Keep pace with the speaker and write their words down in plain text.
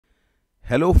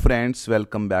Hello friends,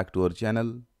 welcome back to our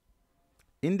channel.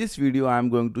 In this video, I am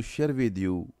going to share with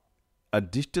you a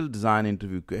digital design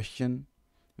interview question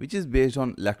which is based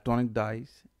on electronic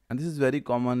dies, and this is very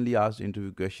commonly asked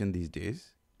interview question these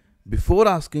days. Before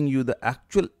asking you the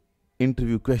actual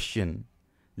interview question,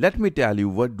 let me tell you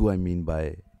what do I mean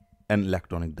by an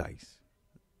electronic dies.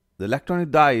 The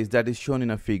electronic dies that is shown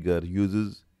in a figure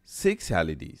uses 6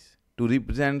 LEDs to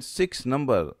represent 6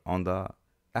 number on the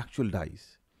actual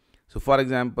dies. So for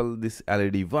example, this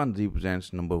LED 1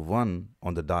 represents number 1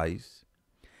 on the dice,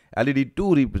 LED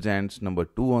 2 represents number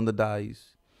 2 on the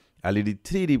dice, LED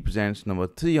 3 represents number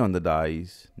 3 on the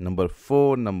dice, number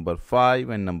 4, number 5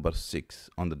 and number 6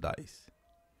 on the dice.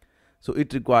 So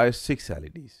it requires 6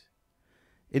 LEDs.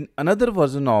 In another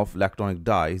version of electronic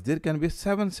dies, there can be a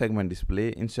 7-segment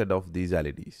display instead of these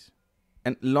LEDs.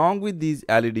 And along with these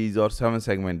LEDs or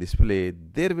 7-segment display,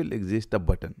 there will exist a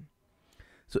button.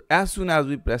 So as soon as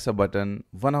we press a button,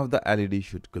 one of the LEDs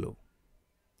should glow,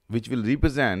 which will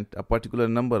represent a particular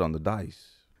number on the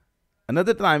dice.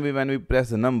 Another time when we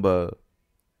press a number,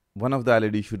 one of the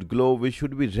LEDs should glow, which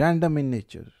should be random in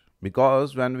nature.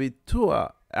 Because when we throw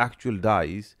a actual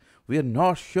dice, we are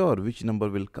not sure which number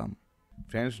will come.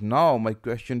 Friends, now my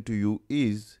question to you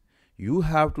is, you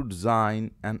have to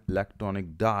design an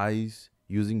electronic dice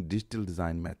using digital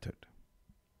design method.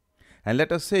 And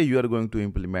let us say you are going to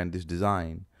implement this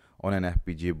design on an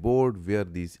FPGA board where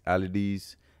these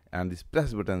LEDs and these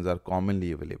press buttons are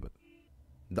commonly available.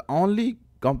 The only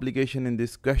complication in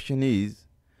this question is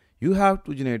you have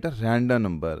to generate a random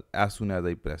number as soon as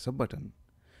I press a button.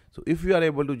 So if you are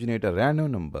able to generate a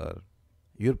random number,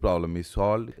 your problem is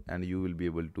solved and you will be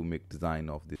able to make design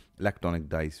of this electronic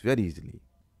dice very easily.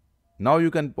 Now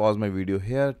you can pause my video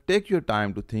here, take your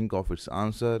time to think of its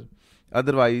answer.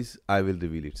 Otherwise, I will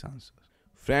reveal its answer.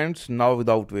 Friends, now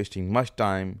without wasting much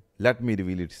time, let me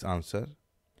reveal its answer.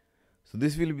 So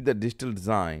this will be the digital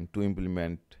design to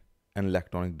implement an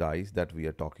electronic dice that we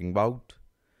are talking about.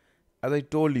 As I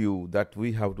told you that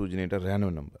we have to generate a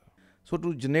random number. So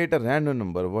to generate a random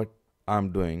number, what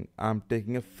I'm doing, I'm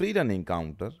taking a free running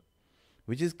counter,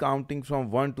 which is counting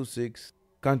from 1 to 6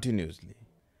 continuously.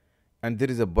 And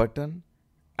there is a button.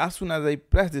 As soon as I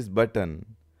press this button,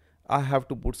 I have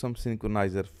to put some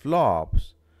synchronizer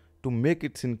flops to make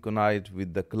it synchronized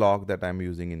with the clock that I'm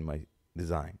using in my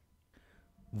design.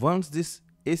 Once this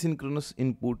asynchronous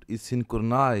input is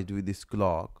synchronized with this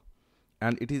clock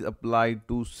and it is applied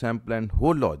to sample and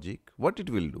hold logic, what it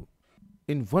will do?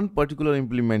 In one particular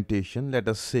implementation, let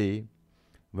us say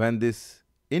when this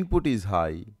input is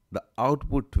high, the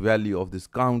output value of this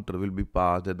counter will be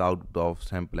passed as the output of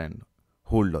sample and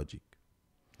hold logic.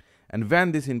 And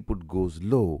when this input goes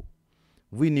low,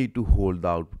 we need to hold the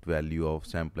output value of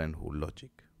sample and hold logic.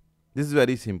 This is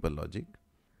very simple logic.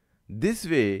 This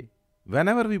way,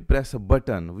 whenever we press a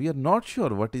button, we are not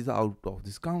sure what is the output of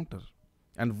this counter.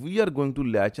 And we are going to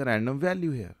latch a random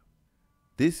value here.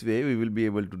 This way, we will be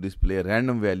able to display a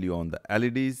random value on the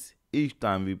LEDs each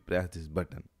time we press this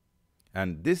button.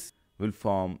 And this will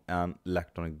form an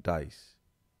electronic dice.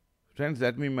 Friends,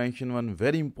 let me mention one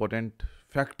very important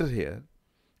factor here,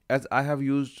 as I have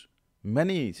used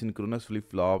many synchronous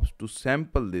flip-flops to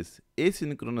sample this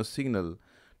asynchronous signal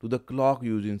to the clock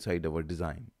used inside our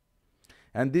design.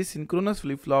 And these synchronous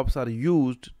flip-flops are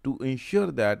used to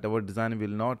ensure that our design will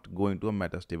not go into a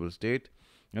metastable state,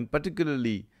 and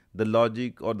particularly the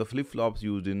logic or the flip-flops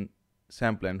used in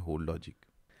sample and hold logic.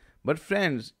 But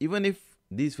friends, even if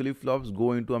these flip-flops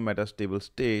go into a metastable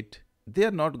state, they are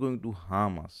not going to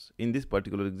harm us in this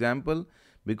particular example,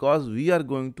 because we are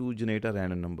going to generate a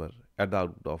random number at the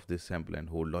output of this sample and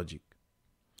hold logic.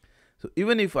 So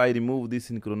even if I remove these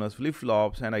synchronous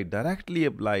flip-flops and I directly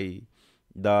apply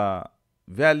the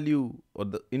value or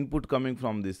the input coming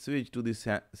from this switch to this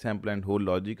sample and hold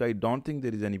logic, I don't think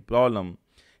there is any problem.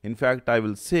 In fact, I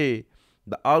will say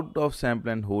the output of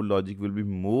sample and hold logic will be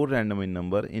more random in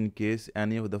number in case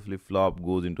any of the flip-flop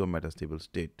goes into a metastable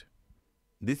state.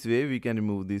 This way we can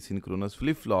remove these synchronous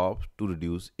flip-flops to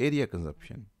reduce area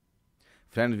consumption.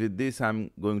 Friends, with this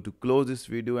I'm going to close this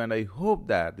video, and I hope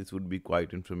that this would be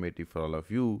quite informative for all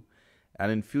of you.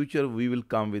 And in future we will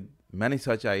come with many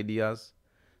such ideas.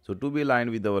 So to be aligned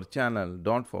with our channel,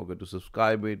 don't forget to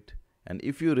subscribe it. And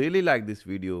if you really like this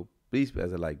video, please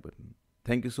press the like button.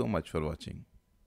 Thank you so much for watching.